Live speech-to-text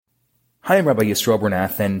Hi, I'm Rabbi Yisrael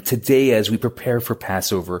Bernath, and today as we prepare for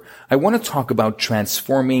Passover, I want to talk about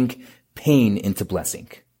transforming pain into blessing.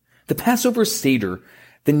 The Passover Seder,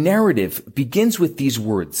 the narrative begins with these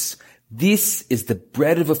words: "This is the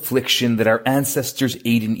bread of affliction that our ancestors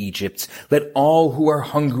ate in Egypt. Let all who are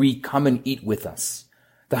hungry come and eat with us."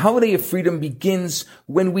 The holiday of freedom begins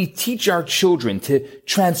when we teach our children to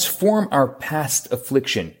transform our past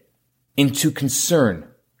affliction into concern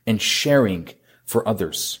and sharing for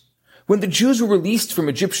others. When the Jews were released from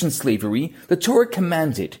Egyptian slavery, the Torah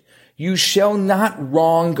commanded, "You shall not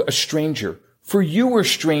wrong a stranger, for you were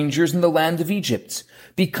strangers in the land of Egypt,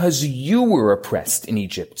 because you were oppressed in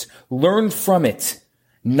Egypt. Learn from it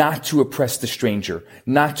not to oppress the stranger,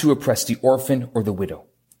 not to oppress the orphan or the widow."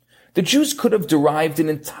 The Jews could have derived an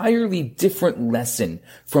entirely different lesson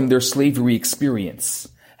from their slavery experience.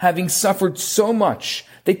 Having suffered so much,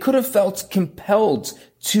 they could have felt compelled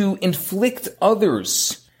to inflict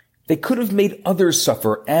others. They could have made others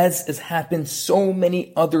suffer, as has happened so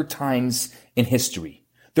many other times in history.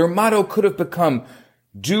 Their motto could have become,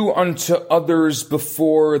 "Do unto others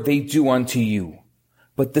before they do unto you."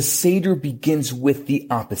 But the Seder begins with the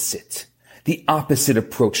opposite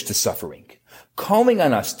approach to suffering, calling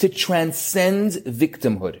on us to transcend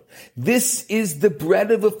victimhood. This is the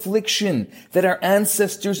bread of affliction that our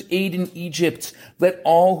ancestors ate in Egypt. Let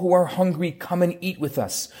all who are hungry come and eat with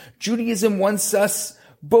us. Judaism wants us,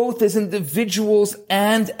 both as individuals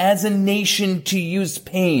and as a nation, to use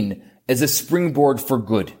pain as a springboard for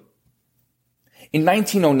good. In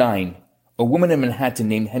 1909, a woman in Manhattan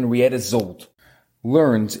named Henrietta Szold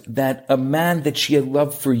learned that a man that she had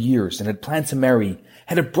loved for years and had planned to marry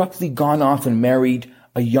had abruptly gone off and married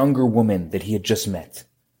a younger woman that he had just met.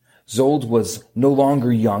 Szold was no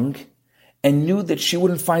longer young and knew that she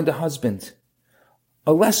wouldn't find a husband.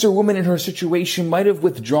 A lesser woman in her situation might have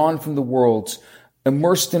withdrawn from the world,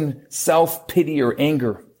 immersed in self-pity or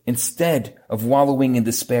anger. Instead of wallowing in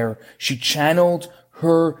despair, she channeled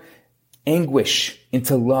her anguish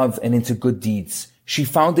into love and into good deeds. She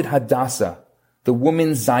founded Hadassah, the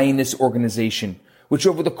women's Zionist organization, which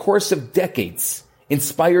over the course of decades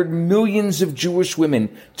inspired millions of Jewish women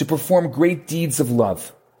to perform great deeds of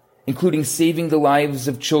love, including saving the lives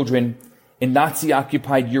of children in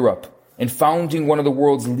Nazi-occupied Europe and founding one of the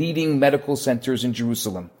world's leading medical centers in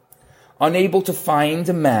Jerusalem. Unable to find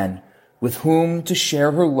a man with whom to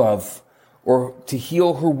share her love or to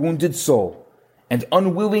heal her wounded soul, and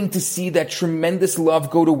unwilling to see that tremendous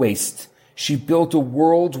love go to waste, she built a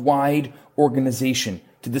worldwide organization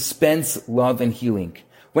to dispense love and healing.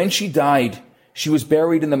 When she died, she was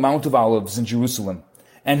buried in the Mount of Olives in Jerusalem,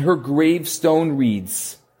 and her gravestone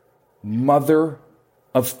reads, "Mother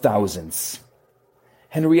of Thousands."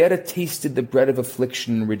 Henrietta tasted the bread of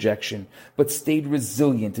affliction and rejection, but stayed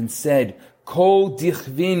resilient and said, "Kol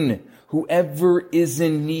dichvin, whoever is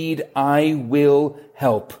in need, I will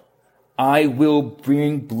help. I will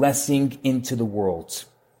bring blessing into the world."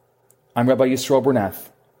 I'm Rabbi Yisrael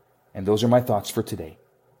Bernath, and those are my thoughts for today.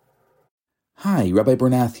 Hi, Rabbi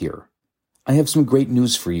Bernath here. I have some great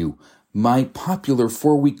news for you. My popular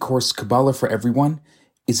 4-week course, Kabbalah for Everyone,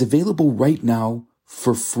 is available right now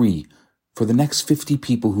for free for the next 50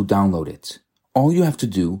 people who download it. All you have to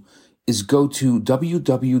do is go to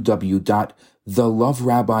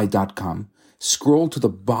www.theloverabbi.com, scroll to the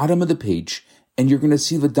bottom of the page, and you're going to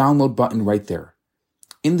see the download button right there.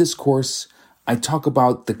 In this course, I talk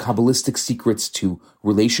about the Kabbalistic secrets to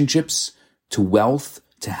relationships, to wealth,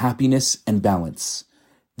 to happiness, and balance.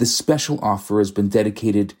 This special offer has been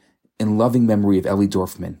dedicated in loving memory of Ellie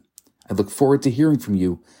Dorfman. I look forward to hearing from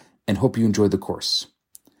you and hope you enjoy the course.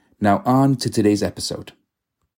 Now on to today's episode.